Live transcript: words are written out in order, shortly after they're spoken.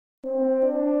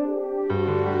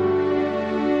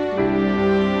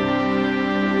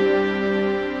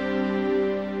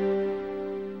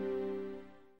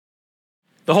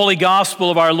The Holy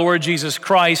Gospel of our Lord Jesus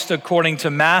Christ according to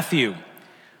Matthew.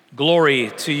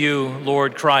 Glory to you,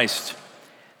 Lord Christ.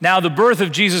 Now the birth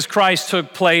of Jesus Christ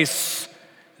took place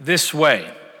this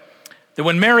way, that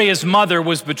when Mary, his mother,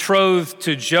 was betrothed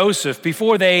to Joseph,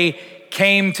 before they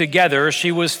came together,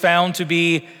 she was found to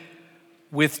be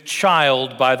with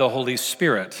child by the Holy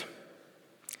Spirit.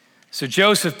 So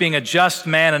Joseph, being a just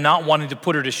man and not wanting to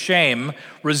put her to shame,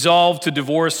 resolved to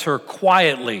divorce her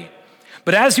quietly.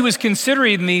 But as he was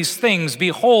considering these things,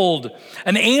 behold,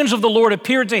 an angel of the Lord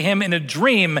appeared to him in a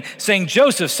dream, saying,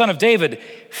 Joseph, son of David,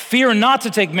 fear not to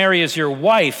take Mary as your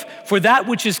wife, for that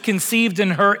which is conceived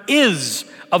in her is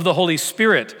of the Holy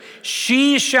Spirit.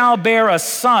 She shall bear a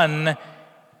son,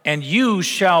 and you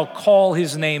shall call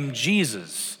his name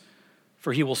Jesus,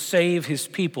 for he will save his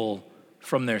people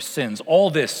from their sins.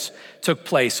 All this took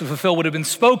place to fulfill what had been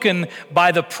spoken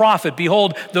by the prophet.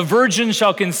 Behold, the virgin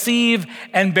shall conceive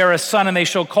and bear a son, and they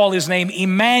shall call his name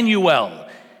Emmanuel,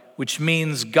 which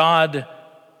means God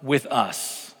with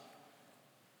us.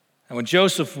 And when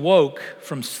Joseph woke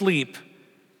from sleep,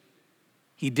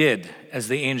 he did as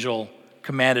the angel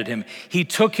commanded him. He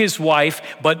took his wife,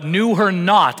 but knew her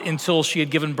not until she had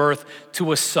given birth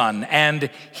to a son, and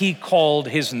he called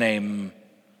his name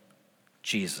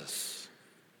Jesus.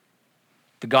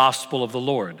 The gospel of the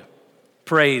Lord.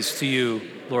 Praise to you,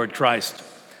 Lord Christ.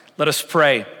 Let us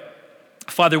pray.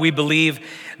 Father, we believe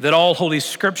that all Holy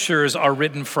Scriptures are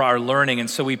written for our learning, and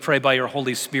so we pray by your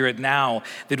Holy Spirit now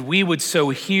that we would so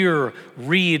hear,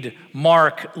 read,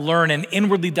 mark, learn, and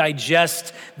inwardly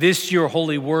digest this your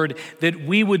holy word, that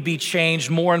we would be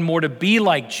changed more and more to be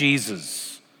like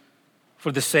Jesus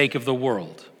for the sake of the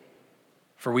world.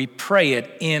 For we pray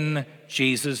it in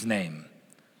Jesus' name.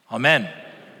 Amen.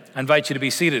 I invite you to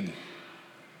be seated.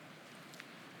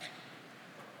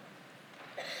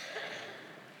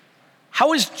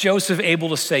 How is Joseph able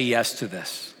to say yes to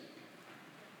this?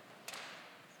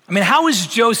 I mean, how is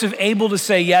Joseph able to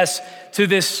say yes to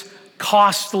this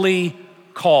costly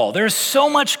call? There's so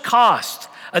much cost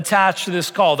attached to this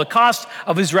call. The cost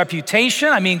of his reputation.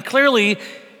 I mean, clearly,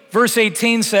 verse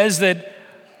 18 says that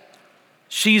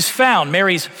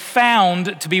Mary's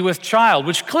found to be with child,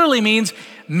 which clearly means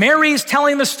Mary's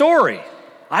telling the story.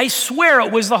 I swear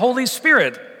it was the Holy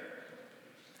Spirit.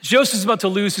 Joseph's about to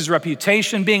lose his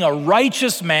reputation. Being a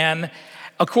righteous man,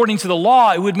 according to the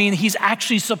law, it would mean he's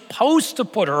actually supposed to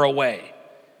put her away.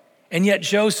 And yet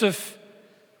Joseph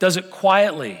does it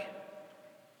quietly.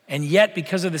 And yet,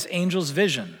 because of this angel's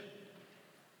vision,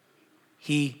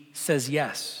 he says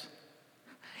yes.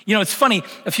 You know, it's funny,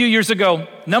 a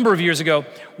number of years ago,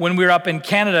 when we were up in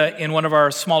Canada in one of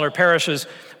our smaller parishes,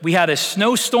 we had a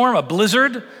snowstorm, a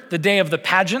blizzard, the day of the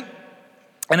pageant.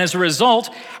 And as a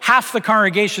result, half the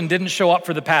congregation didn't show up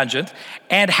for the pageant,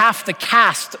 and half the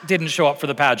cast didn't show up for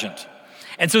the pageant.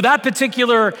 And so that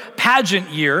particular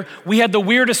pageant year, we had the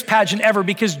weirdest pageant ever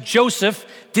because Joseph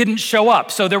didn't show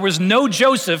up. So there was no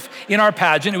Joseph in our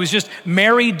pageant. It was just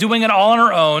Mary doing it all on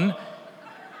her own.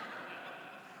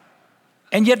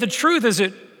 And yet the truth is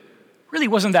it really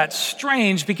wasn't that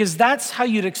strange, because that's how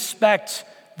you'd expect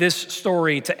this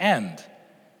story to end.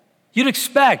 You'd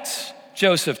expect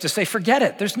Joseph to say, forget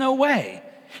it, there's no way.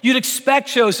 You'd expect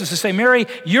Joseph to say, Mary,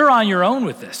 you're on your own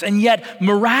with this. And yet,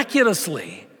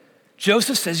 miraculously,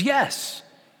 Joseph says yes.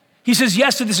 He says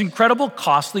yes to this incredible,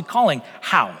 costly calling.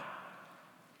 How?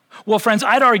 Well, friends,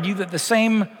 I'd argue that the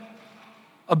same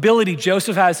ability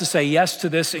Joseph has to say yes to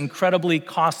this incredibly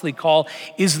costly call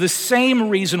is the same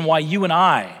reason why you and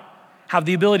I have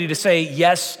the ability to say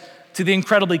yes to the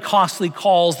incredibly costly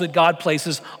calls that God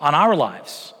places on our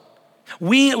lives.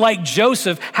 We, like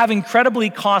Joseph, have incredibly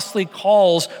costly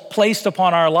calls placed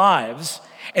upon our lives,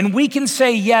 and we can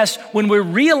say yes when we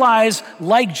realize,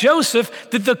 like Joseph,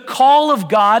 that the call of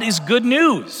God is good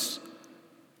news.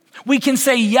 We can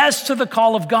say yes to the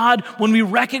call of God when we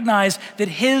recognize that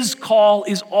his call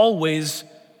is always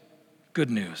good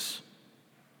news.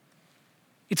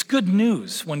 It's good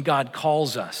news when God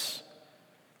calls us,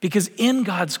 because in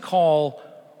God's call,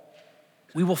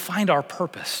 we will find our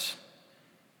purpose,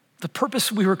 the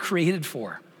purpose we were created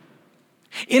for.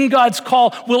 In God's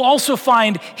call, we'll also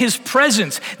find his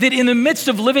presence, that in the midst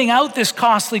of living out this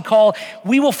costly call,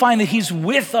 we will find that he's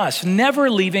with us,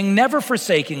 never leaving, never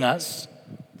forsaking us.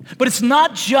 But it's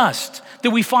not just that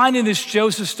we find in this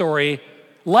Joseph story,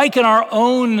 like in our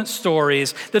own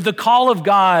stories, that in the call of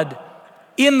God,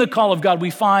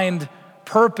 we find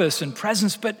purpose and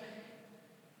presence, but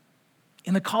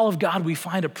in the call of God, we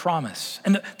find a promise.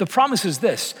 And the promise is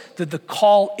this, that the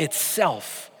call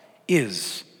itself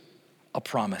is a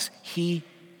promise.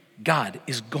 God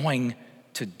is going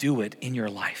to do it in your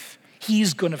life.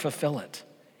 He's going to fulfill it.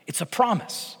 It's a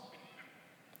promise.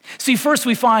 See, first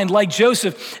we find, like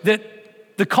Joseph,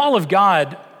 that the call of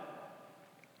God,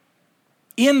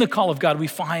 in the call of God, we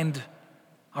find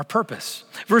our purpose.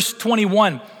 Verse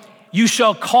 21, you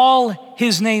shall call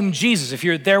his name Jesus. If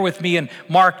you're there with me in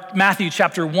Matthew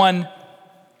chapter 1,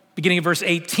 beginning of verse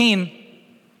 18,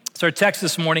 it's our text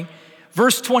this morning.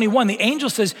 Verse 21, the angel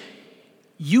says,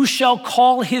 you shall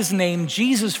call his name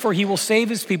Jesus, for he will save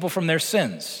his people from their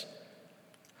sins.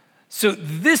 So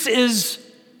this is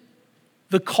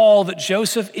the call that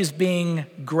Joseph is being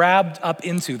grabbed up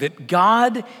into, that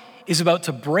God is about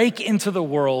to break into the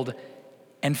world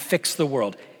and fix the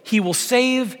world. He will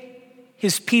save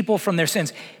his people from their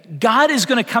sins. God is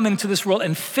going to come into this world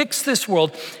and fix this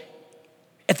world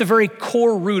at the very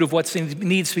core root of what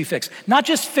needs to be fixed. Not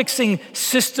just fixing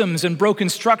systems and broken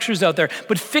structures out there,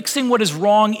 but fixing what is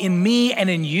wrong in me and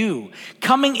in you.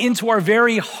 Coming into our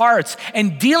very hearts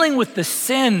and dealing with the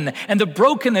sin and the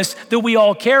brokenness that we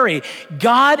all carry.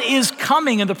 God is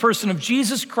coming in the person of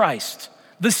Jesus Christ,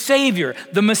 the Savior,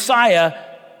 the Messiah,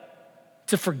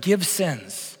 to forgive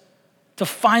sins, to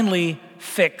finally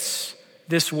fix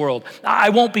this world. I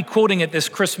won't be quoting it this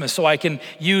Christmas, so I can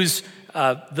use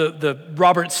the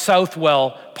Robert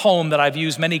Southwell poem that I've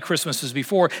used many Christmases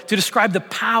before to describe the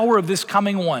power of this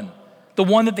coming one, the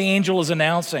one that the angel is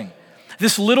announcing.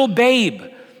 This little babe,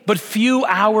 but few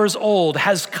hours old,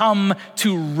 has come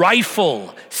to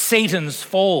rifle Satan's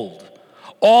fold.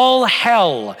 All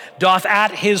hell doth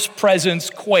at his presence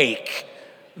quake,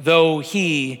 though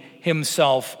he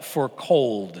himself for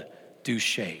cold do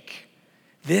shake.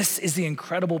 This is the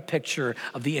incredible picture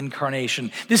of the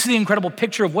incarnation. This is the incredible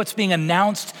picture of what's being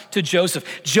announced to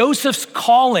Joseph. Joseph's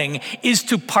calling is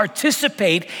to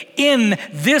participate in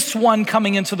this one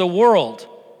coming into the world.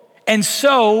 And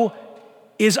so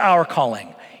is our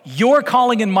calling. Your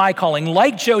calling and my calling,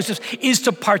 like Joseph's, is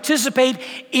to participate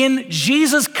in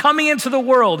Jesus coming into the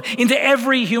world, into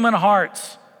every human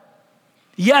heart.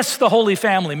 Yes, the Holy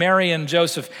Family, Mary and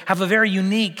Joseph, have a very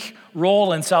unique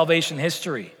role in salvation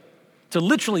history, to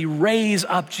literally raise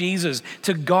up Jesus,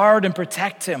 to guard and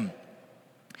protect him.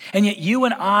 And yet you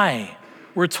and I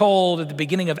were told at the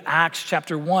beginning of Acts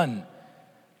chapter 1,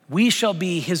 we shall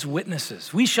be his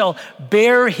witnesses. We shall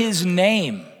bear his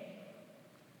name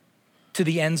to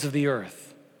the ends of the earth.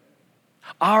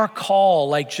 Our call,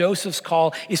 like Joseph's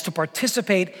call, is to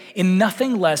participate in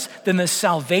nothing less than the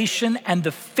salvation and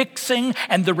the fixing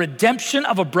and the redemption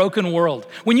of a broken world.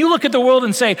 When you look at the world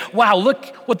and say, wow, look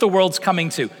what the world's coming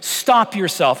to, stop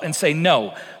yourself and say,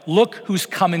 no, look who's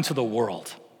come into the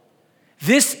world.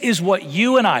 This is what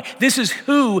you and I, this is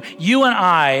who you and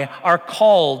I are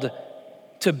called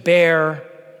to bear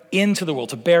into the world,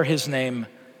 to bear his name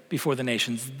before the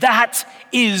nations. That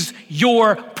is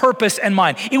your purpose and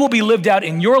mine. It will be lived out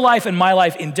in your life and my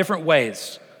life in different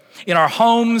ways. In our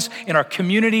homes, in our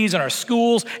communities, in our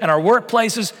schools, and our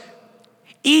workplaces.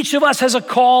 Each of us has a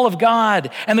call of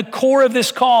God, and the core of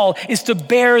this call is to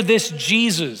bear this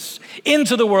Jesus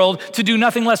into the world, to do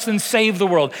nothing less than save the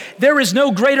world. There is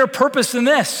no greater purpose than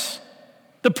this,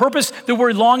 the purpose that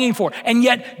we're longing for. And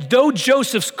yet, though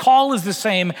Joseph's call is the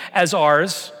same as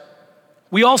ours,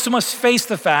 we also must face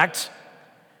the fact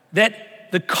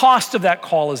that the cost of that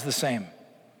call is the same.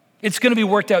 It's going to be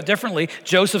worked out differently.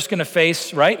 Joseph's going to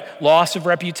face, right, loss of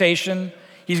reputation.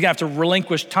 He's going to have to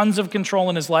relinquish tons of control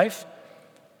in his life.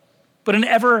 But in an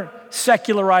ever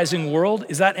secularizing world,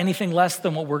 is that anything less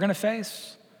than what we're going to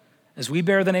face? As we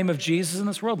bear the name of Jesus in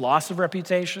this world, loss of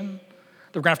reputation,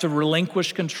 that we're going to have to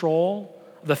relinquish control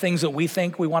of the things that we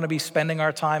think we want to be spending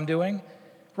our time doing,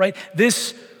 right?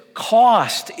 This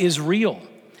cost is real.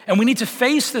 And we need to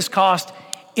face this cost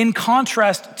in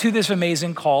contrast to this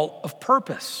amazing call of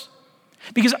purpose.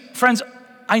 Because, friends,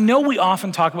 I know we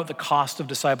often talk about the cost of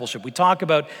discipleship. We talk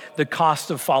about the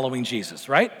cost of following Jesus,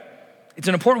 right? It's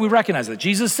important we recognize that.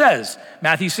 Jesus says,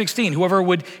 Matthew 16, whoever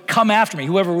would come after me,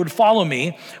 whoever would follow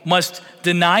me, must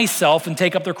deny self and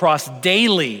take up their cross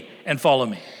daily and follow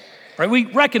me. Right? We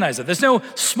recognize that. There's no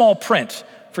small print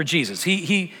for Jesus.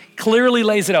 He clearly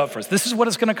lays it out for us. This is what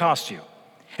it's going to cost you.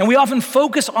 And we often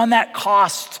focus on that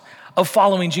cost of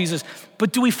following Jesus,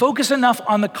 but do we focus enough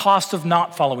on the cost of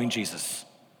not following Jesus?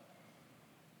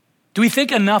 Do we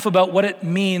think enough about what it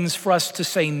means for us to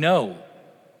say no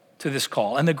to this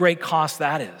call and the great cost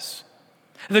that is?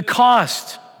 The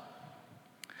cost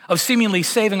of seemingly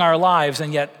saving our lives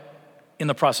and yet in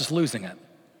the process losing it.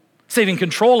 Saving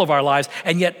control of our lives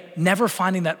and yet never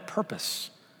finding that purpose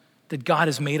that God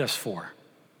has made us for.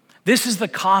 This is the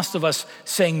cost of us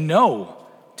saying no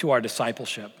to our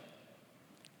discipleship.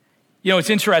 You know, it's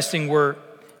interesting, we're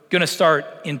going to start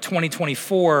in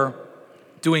 2024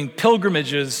 doing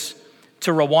pilgrimages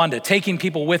to Rwanda, taking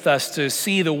people with us to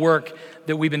see the work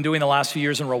that we've been doing the last few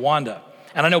years in Rwanda.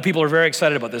 And I know people are very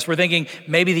excited about this. We're thinking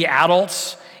maybe the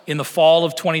adults in the fall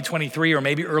of 2023 or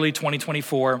maybe early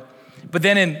 2024. But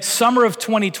then in summer of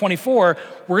 2024,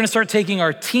 we're gonna start taking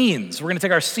our teens. We're gonna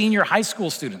take our senior high school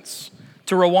students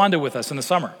to Rwanda with us in the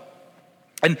summer.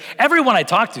 And everyone I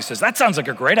talk to says, that sounds like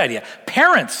a great idea.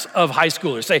 Parents of high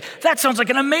schoolers say, that sounds like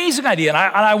an amazing idea. And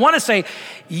I want to say,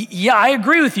 yeah, I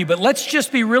agree with you, but let's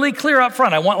just be really clear up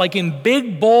front. I want, like in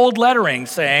big, bold lettering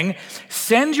saying,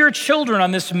 send your children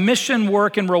on this mission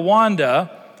work in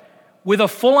Rwanda with a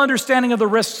full understanding of the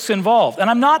risks involved. And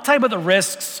I'm not talking about the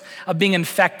risks of being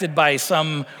infected by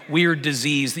some weird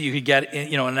disease that you could get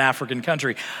in an African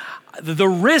country. The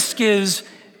risk is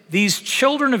these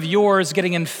children of yours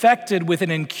getting infected with an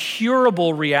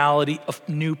incurable reality of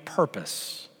new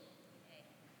purpose.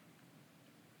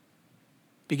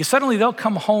 Because suddenly they'll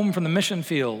come home from the mission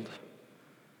field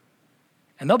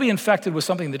and they'll be infected with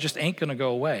something that just ain't gonna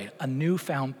go away, a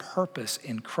newfound purpose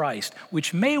in Christ,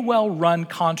 which may well run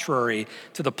contrary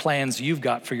to the plans you've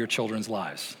got for your children's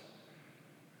lives.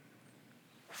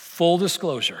 Full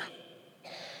disclosure,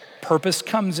 purpose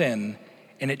comes in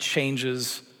and it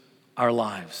changes our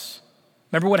lives.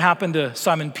 Remember what happened to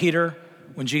Simon Peter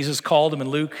when Jesus called him in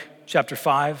Luke chapter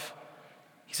 5?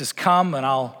 He says, come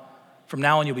and from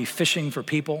now on you'll be fishing for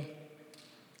people.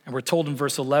 And we're told in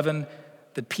verse 11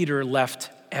 that Peter left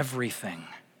everything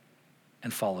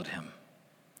and followed him.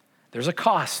 There's a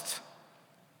cost,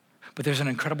 but there's an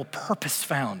incredible purpose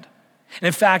found. And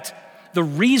in fact, the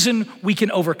reason we can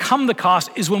overcome the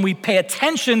cost is when we pay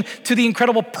attention to the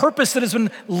incredible purpose that has been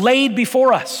laid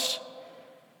before us.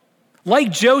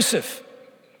 Like Joseph,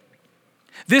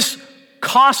 this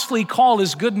costly call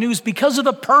is good news because of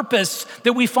the purpose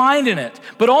that we find in it,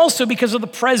 but also because of the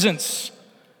presence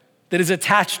that is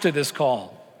attached to this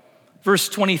call. Verse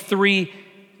 23,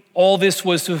 all this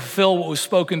was to fulfill what was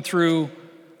spoken through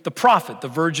the prophet. The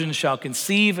virgin shall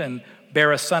conceive and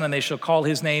bear a son, and they shall call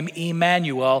his name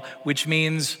Emmanuel, which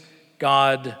means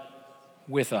God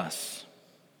with us.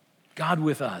 God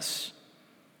with us.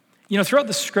 Throughout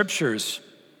the scriptures,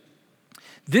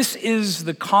 this is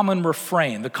the common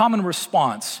refrain, the common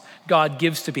response God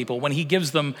gives to people when he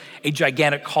gives them a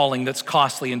gigantic calling that's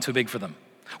costly and too big for them.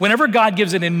 Whenever God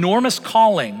gives an enormous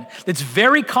calling that's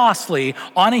very costly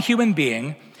on a human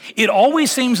being, it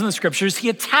always seems in the scriptures he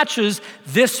attaches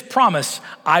this promise,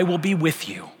 I will be with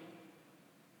you.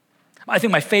 I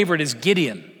think my favorite is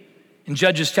Gideon in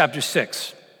Judges chapter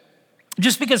 6.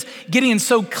 Just because Gideon's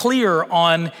so clear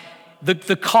on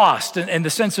the cost and the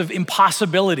sense of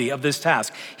impossibility of this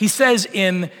task. He says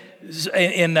in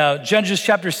Judges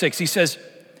chapter 6, he says,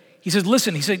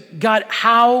 listen, he said, God,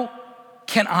 how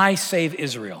can I save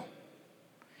Israel?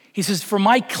 He says, for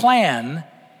my clan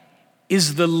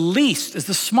is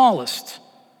the smallest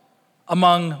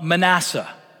among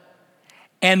Manasseh,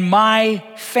 and my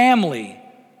family,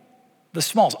 the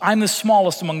smallest. I'm the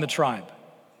smallest among the tribe.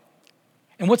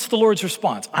 And what's the Lord's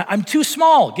response? I'm too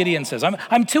small, Gideon says.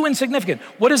 I'm too insignificant.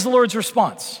 What is the Lord's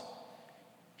response?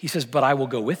 He says, but I will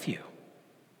go with you.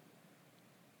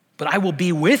 But I will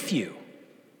be with you.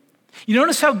 You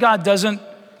notice how God doesn't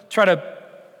try to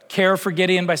care for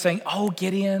Gideon by saying, oh,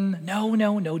 Gideon,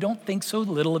 no, don't think so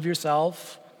little of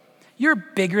yourself. You're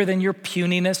bigger than your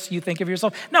puniness you think of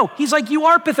yourself. No, he's like, you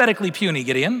are pathetically puny,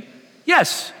 Gideon.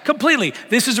 Yes, completely.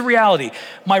 This is a reality.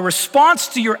 My response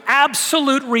to your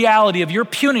absolute reality of your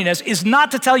puniness is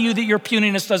not to tell you that your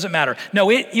puniness doesn't matter.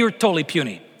 No, you're totally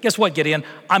puny. Guess what, Gideon?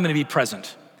 I'm going to be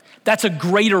present. That's a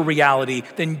greater reality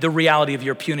than the reality of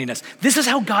your puniness. This is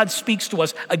how God speaks to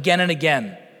us again and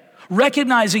again,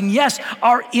 recognizing, yes,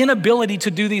 our inability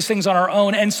to do these things on our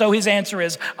own. And so his answer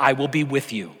is, I will be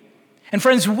with you. And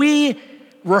friends, we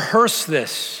rehearse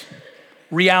this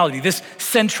reality, this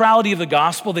centrality of the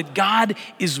gospel, that God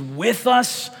is with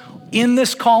us in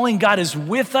this calling. God is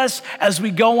with us as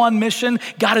we go on mission.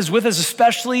 God is with us,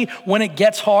 especially when it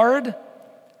gets hard.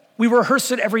 We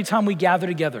rehearse it every time we gather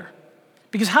together.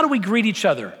 Because how do we greet each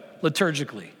other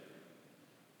liturgically?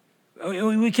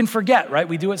 We can forget, right?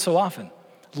 We do it so often.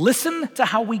 Listen to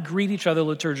how we greet each other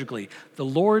liturgically. The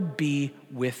Lord be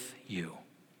with you.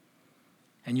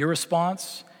 And your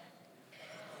response,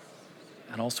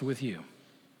 and also with you.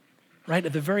 Right?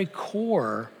 At the very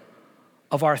core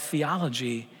of our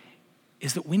theology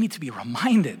is that we need to be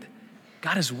reminded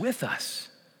God is with us.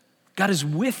 God is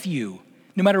with you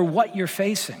no matter what you're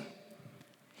facing.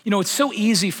 It's so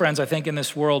easy, friends, I think, in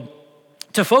this world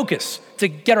to focus, to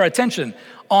get our attention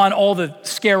on all the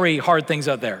scary, hard things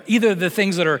out there, either the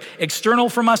things that are external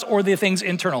from us or the things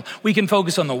internal. We can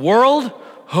focus on the world.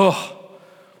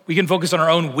 We can focus on our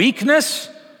own weakness.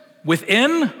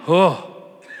 within, oh,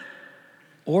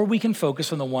 or we can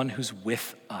focus on the one who's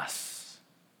with us.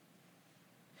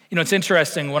 You know, it's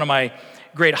interesting, one of my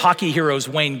great hockey heroes,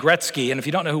 Wayne Gretzky, and if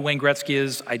you don't know who Wayne Gretzky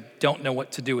is, I don't know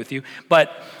what to do with you,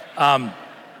 but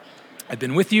I've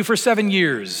been with you for 7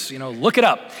 years, look it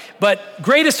up. But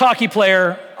greatest hockey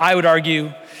player, I would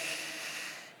argue,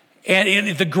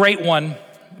 and the great one.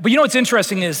 But what's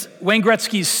interesting is Wayne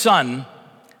Gretzky's son,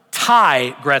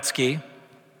 Ty Gretzky,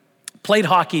 played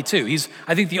hockey too. He's,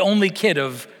 I think, the only kid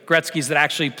of Gretzky's that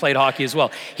actually played hockey as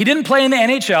well. He didn't play in the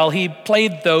NHL. He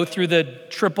played, though, through the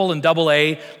triple and double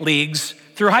A leagues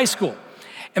through high school.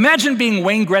 Imagine being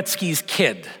Wayne Gretzky's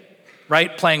kid,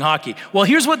 right, playing hockey. Well,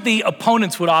 here's what the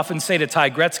opponents would often say to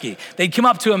Ty Gretzky. They'd come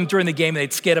up to him during the game and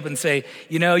they'd skate up and say,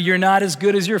 you're not as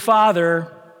good as your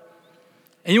father.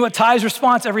 And you know what Ty's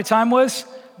response every time was?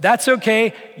 That's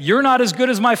okay, you're not as good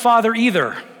as my father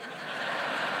either.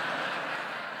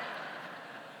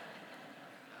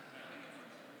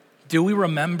 Do we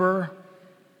remember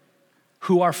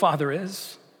who our Father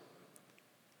is?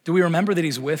 Do we remember that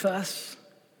He's with us?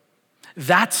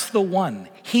 That's the one.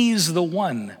 He's the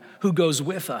one who goes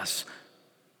with us.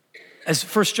 As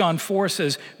 1 John 4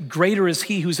 says, greater is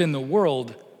He who's in the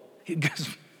world.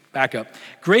 Back up.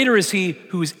 Greater is He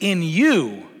who is in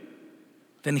you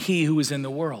than he who is in the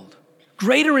world.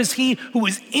 Greater is He who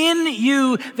is in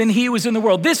you than he who is in the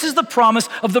world. This is the promise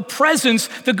of the presence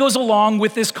that goes along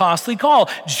with this costly call.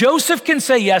 Joseph can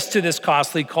say yes to this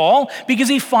costly call because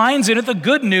he finds in it the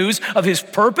good news of his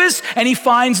purpose, and he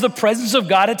finds the presence of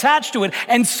God attached to it.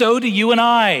 And so do you and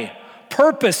I.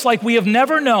 Purpose like we have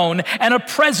never known, and a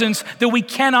presence that we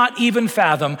cannot even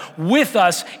fathom with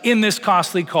us in this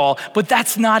costly call. But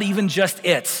that's not even just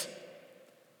it.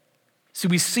 So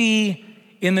we see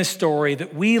in this story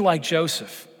that we, like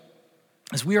Joseph,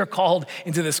 as we are called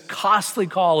into this costly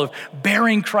call of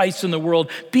bearing Christ in the world,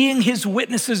 being His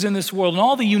witnesses in this world, and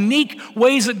all the unique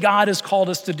ways that God has called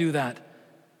us to do that,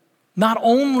 not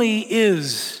only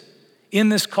is in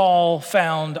this call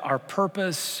found our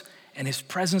purpose and His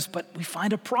presence, but we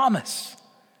find a promise.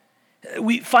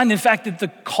 We find, in fact, that the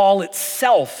call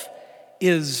itself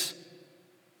is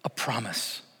a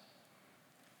promise.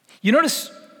 You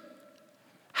notice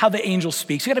how the angel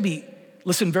speaks. You got to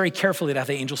listen very carefully to how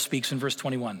the angel speaks in verse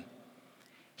 21.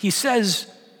 He says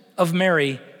of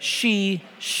Mary, she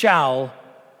shall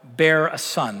bear a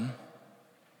son,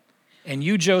 and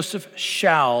you, Joseph,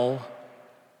 shall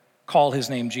call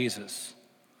his name Jesus.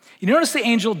 You notice the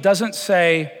angel doesn't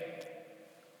say,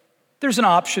 there's an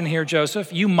option here,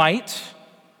 Joseph. You might,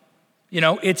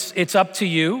 it's up to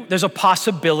you. There's a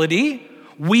possibility.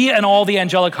 We and all the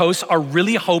angelic hosts are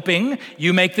really hoping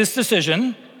you make this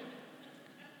decision.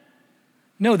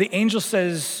 No, the angel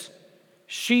says,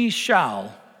 she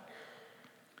shall,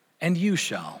 and you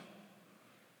shall.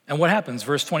 And what happens?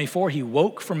 Verse 24, he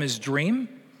woke from his dream,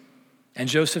 and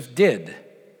Joseph did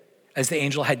as the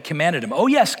angel had commanded him. Oh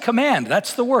yes, command,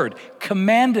 that's the word,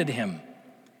 commanded him.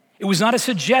 It was not a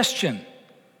suggestion.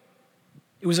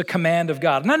 It was a command of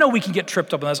God. And I know we can get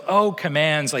tripped up on this. Oh,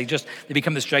 commands, they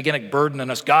become this gigantic burden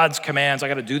on us. God's commands, I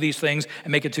got to do these things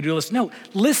and make a to-do list. No,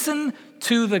 listen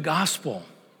to the gospel.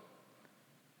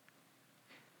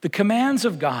 The commands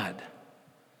of God,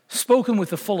 spoken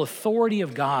with the full authority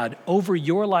of God over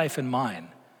your life and mine,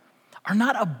 are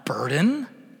not a burden,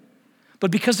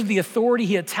 but because of the authority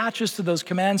He attaches to those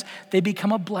commands, they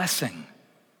become a blessing.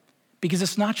 Because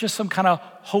it's not just some kind of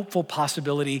hopeful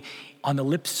possibility on the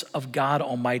lips of God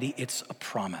Almighty, it's a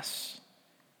promise.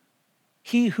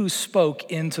 He who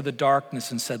spoke into the darkness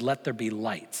and said, let there be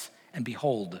light, and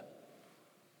behold,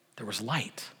 there was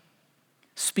light,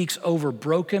 speaks over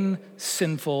broken,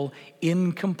 sinful,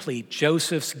 incomplete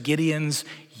Joseph's, Gideon's,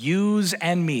 yous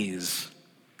and me's,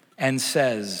 and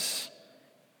says,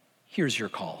 here's your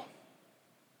call.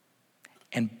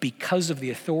 And because of the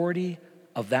authority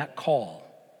of that call,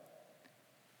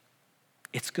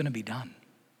 it's going to be done.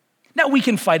 Now, we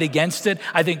can fight against it.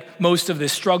 I think most of the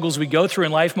struggles we go through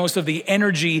in life, most of the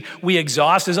energy we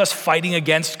exhaust is us fighting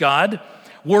against God,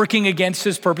 working against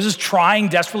His purposes, trying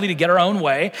desperately to get our own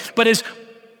way. But as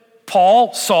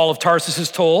Paul, Saul of Tarsus, is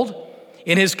told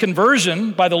in his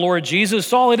conversion by the Lord Jesus,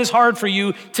 Saul, it is hard for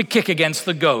you to kick against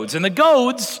the goads. And the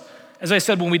goads, as I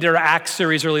said when we did our Acts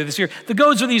series earlier this year, the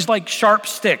goads are these like sharp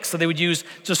sticks that they would use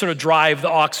to sort of drive the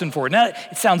oxen forward. Now,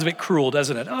 it sounds a bit cruel,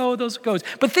 doesn't it? Oh, those goads.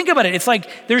 But think about it. It's like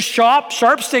there's sharp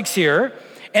sticks here,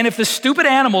 and if the stupid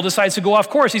animal decides to go off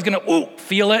course, he's going to,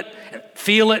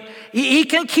 feel it. He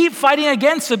can keep fighting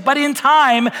against it, but in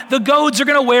time, the goads are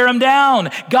going to wear him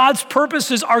down. God's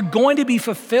purposes are going to be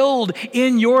fulfilled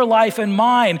in your life and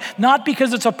mine, not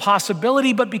because it's a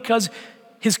possibility, but because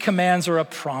His commands are a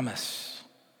promise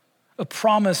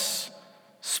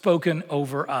spoken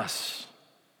over us.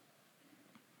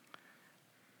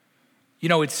 You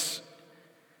know, it's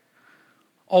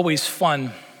always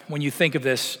fun when you think of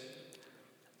this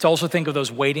to also think of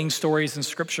those waiting stories in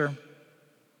Scripture.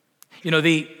 You know,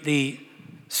 the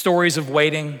stories of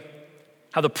waiting,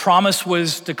 how the promise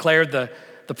was declared, the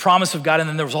promise of God, and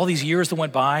then there was all these years that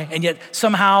went by, and yet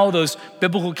somehow those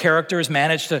biblical characters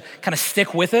managed to kind of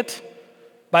stick with it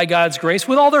by God's grace,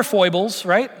 with all their foibles,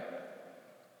 right?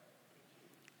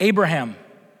 Abraham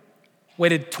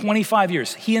waited 25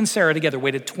 years. He and Sarah together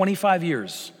waited 25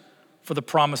 years for the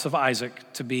promise of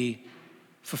Isaac to be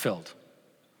fulfilled.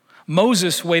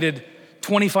 Moses waited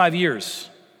 25 years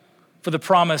for the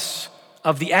promise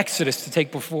of the Exodus to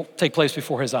take place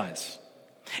before his eyes.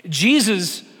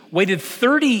 Jesus waited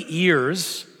 30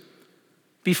 years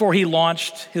before he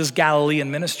launched his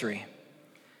Galilean ministry.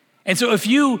 And so if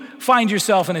you find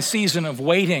yourself in a season of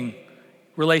waiting in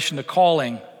relation to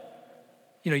calling,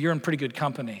 you know, you're in pretty good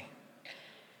company.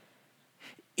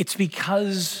 It's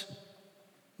because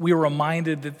we are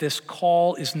reminded that this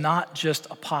call is not just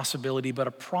a possibility, but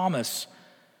a promise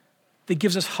that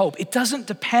gives us hope. It doesn't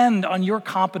depend on your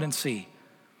competency,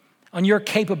 on your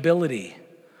capability,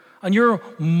 on your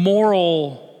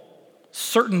moral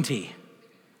certainty.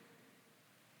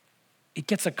 It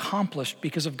gets accomplished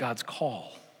because of God's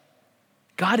call.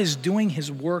 God is doing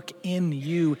his work in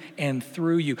you and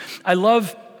through you. I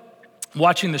love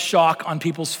watching the shock on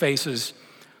people's faces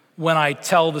when I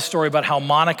tell the story about how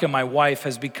Monica, my wife,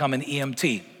 has become an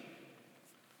EMT.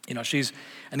 You know, she's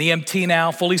an EMT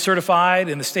now, fully certified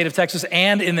in the state of Texas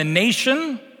and in the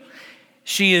nation.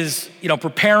 She is,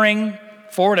 preparing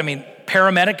for it. I mean,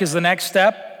 paramedic is the next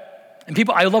step. And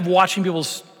I love watching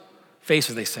people's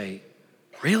faces. They say,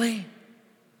 really?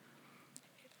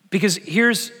 Because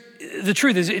here's the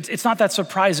truth is it's not that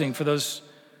surprising for those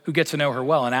who get to know her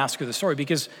well and ask her the story,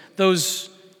 because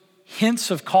those hints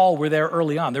of call were there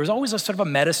early on. There was always a sort of a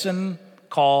medicine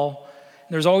call.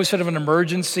 There's always sort of an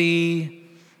emergency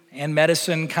and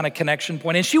medicine kind of connection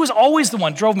point. And she was always the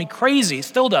one, drove me crazy,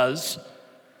 still does,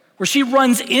 where she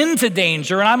runs into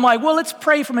danger and I'm like, well, let's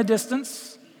pray from a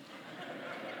distance.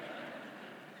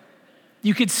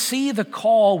 You could see the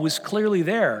call was clearly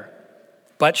there,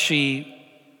 but she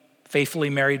faithfully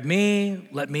married me,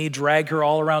 let me drag her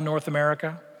all around North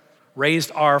America,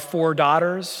 raised our 4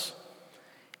 daughters,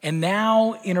 and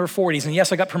now in her 40s, and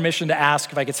yes, I got permission to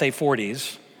ask if I could say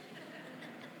 40s,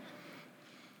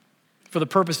 for the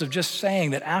purpose of just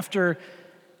saying that after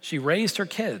she raised her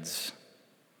kids,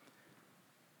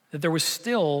 that there was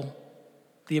still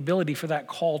the ability for that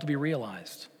call to be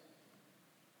realized.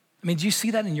 I mean, do you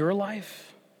see that in your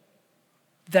life?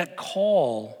 That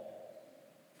call,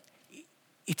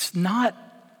 it's not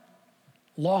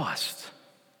lost.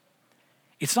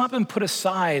 It's not been put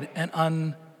aside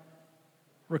and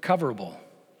unrecoverable.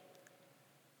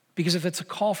 Because if it's a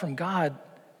call from God,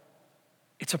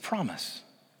 it's a promise.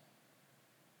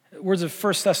 Words of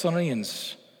 1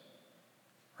 Thessalonians,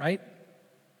 right?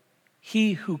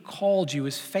 He who called you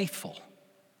is faithful.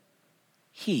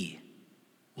 He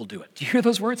will do it. Do you hear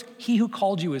those words? He who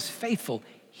called you is faithful.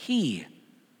 He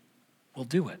will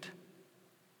do it.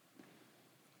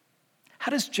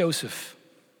 How does Joseph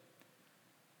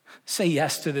say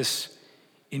yes to this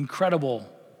incredible,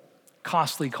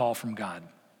 costly call from God?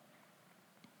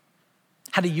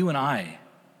 How do you and I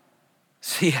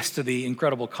say yes to the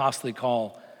incredible, costly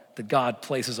call that God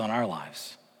places on our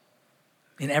lives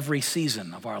in every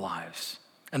season of our lives,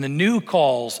 and the new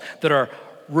calls that are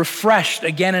refreshed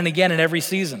again and again in every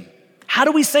season? How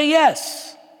do we say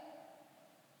yes?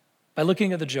 By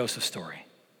looking at the Joseph story.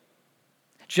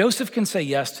 Joseph can say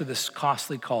yes to this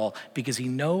costly call because he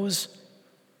knows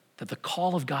that the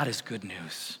call of God is good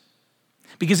news.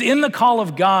 Because in the call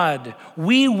of God,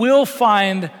 we will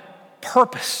find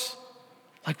purpose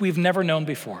like we've never known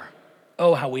before.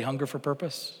 Oh, how we hunger for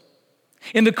purpose.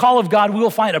 In the call of God, we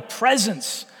will find a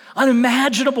presence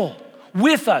unimaginable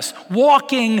with us,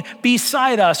 walking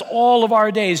beside us all of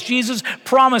our days. Jesus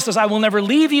promised us, I will never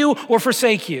leave you or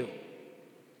forsake you.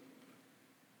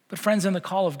 But friends, in the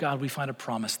call of God, we find a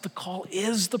promise. The call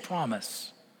is the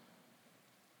promise.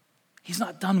 He's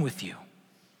not done with you.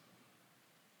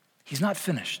 He's not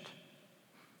finished.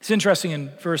 It's interesting, in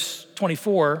verse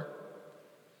 24,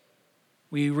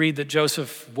 we read that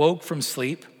Joseph woke from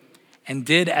sleep and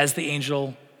did as the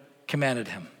angel commanded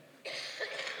him.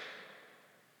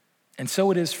 And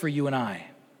so it is for you and I.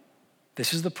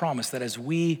 This is the promise that as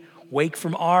we wake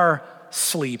from our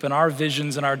sleep and our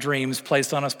visions and our dreams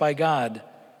placed on us by God,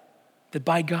 that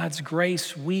by God's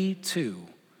grace, we too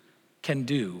can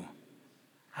do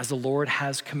as the Lord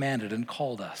has commanded and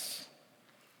called us.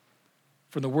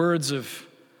 From the words of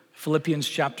Philippians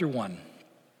chapter 1,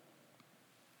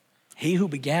 he who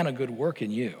began a good work in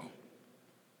you,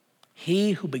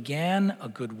 he who began a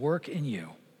good work in you,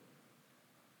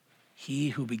 he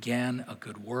who began a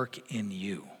good work in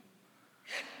you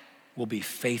will be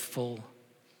faithful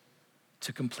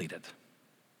to complete it.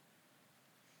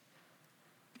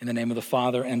 In the name of the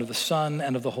Father, and of the Son,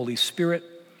 and of the Holy Spirit,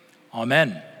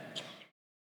 amen.